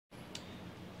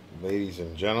Ladies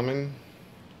and gentlemen,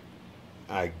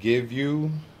 I give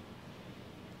you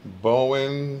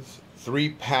Bowen's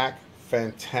 3-pack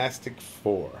Fantastic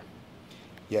Four.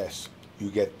 Yes, you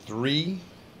get 3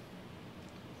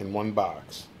 in one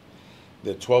box.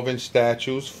 They're 12-inch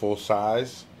statues, full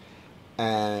size,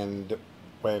 and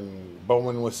when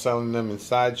Bowen was selling them in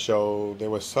Sideshow, they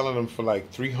were selling them for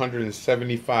like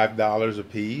 $375 a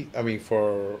piece. I mean,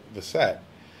 for the set.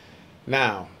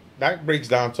 Now, that breaks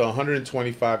down to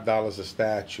 $125 a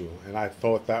statue, and I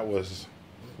thought that was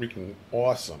freaking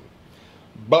awesome.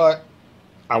 But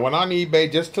I went on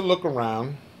eBay just to look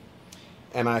around,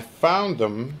 and I found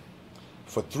them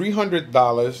for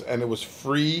 $300, and it was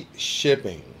free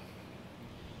shipping.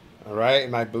 All right,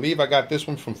 and I believe I got this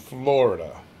one from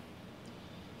Florida.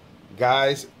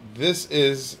 Guys, this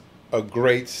is a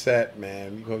great set,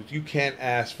 man, because you can't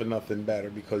ask for nothing better,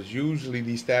 because usually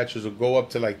these statues will go up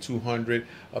to like $200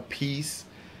 a piece.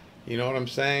 You know what I'm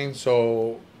saying?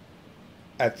 So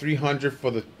at $300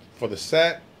 for the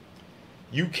set,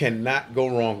 you cannot go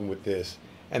wrong with this.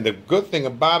 And the good thing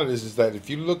about it is that if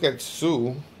you look at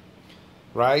Sue,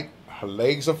 right, her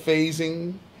legs are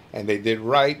phasing, and they did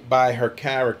right by her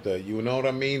character. You know what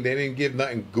I mean? They didn't give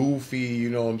nothing goofy, you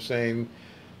know what I'm saying?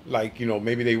 Like, you know,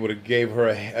 maybe they would have gave her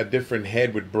a different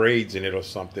head with braids in it or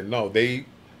something. No, they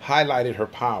highlighted her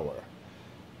power,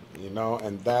 you know,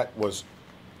 and that's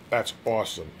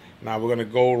awesome. Now we're going to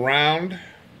go around,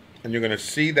 and you're going to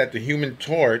see that the Human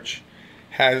Torch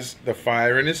has the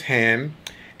fire in his hand,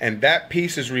 and that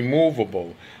piece is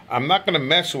removable. I'm not going to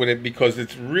mess with it because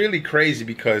it's really crazy,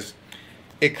 because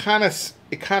it kind of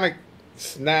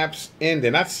snaps in there.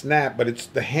 Not snap, but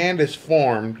the hand is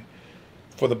formed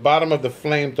for the bottom of the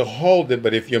flame to hold it,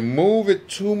 but if you move it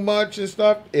too much and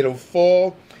stuff, it'll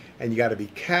fall, and you got to be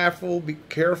careful,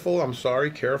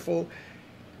 careful,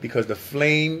 because the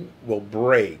flame will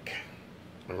break.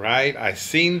 All right, I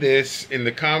seen this in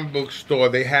the comic book store.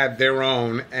 They had their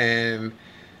own, and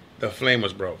the flame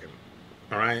was broken.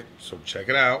 All right, so check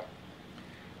it out.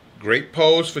 Great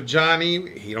pose for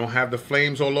Johnny. He don't have the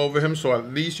flames all over him, so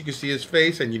at least you can see his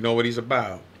face and you know what he's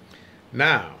about.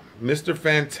 Now, Mr.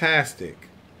 Fantastic.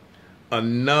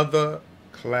 Another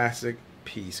classic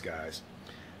piece, guys.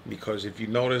 Because if you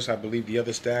notice, I believe the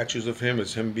other statues of him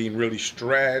is him being really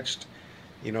stretched,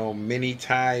 you know, mini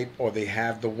type, or they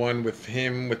have the one with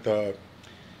him with the,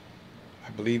 I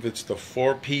believe it's the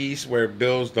 4-piece where it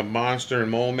builds the monster and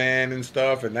mole man and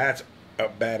stuff, and that's a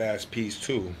badass piece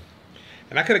too.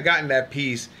 And I could have gotten that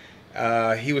piece.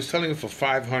 He was selling it for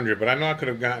 $500, but I know I could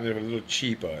have gotten it a little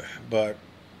cheaper. But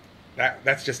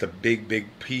that's just a big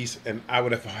piece, and I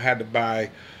would have had to buy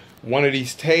one of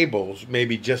these tables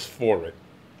maybe just for it.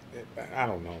 I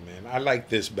don't know, man. I like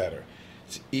this better.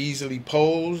 It's easily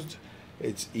posed.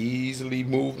 It's easily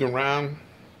moved around.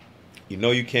 You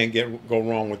know you can't go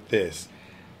wrong with this.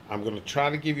 I'm going to try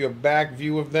to give you a back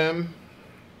view of them.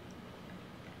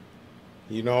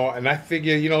 You know, and I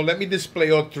figure, you know, let me display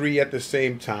all 3 at the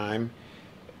same time.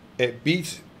 It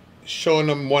beats showing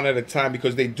them one at a time,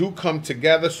 because they do come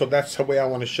together. So that's the way I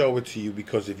want to show it to you,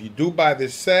 because if you do buy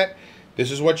this set, this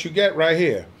is what you get right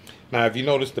here. Now, if you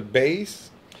notice the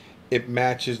base, it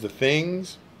matches the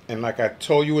things, and like I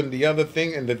told you in the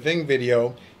thing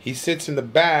video, he sits in the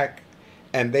back,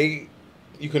 and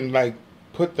you can like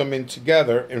put them in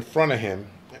together in front of him,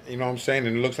 you know what I'm saying,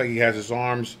 and it looks like he has his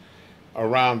arms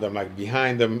around them, like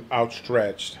behind them,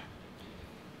 outstretched.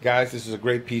 Guys, this is a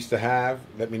great piece to have.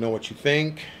 Let me know what you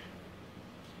think.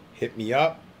 Hit me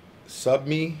up, sub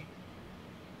me.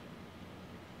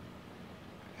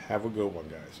 Have a good one,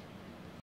 guys.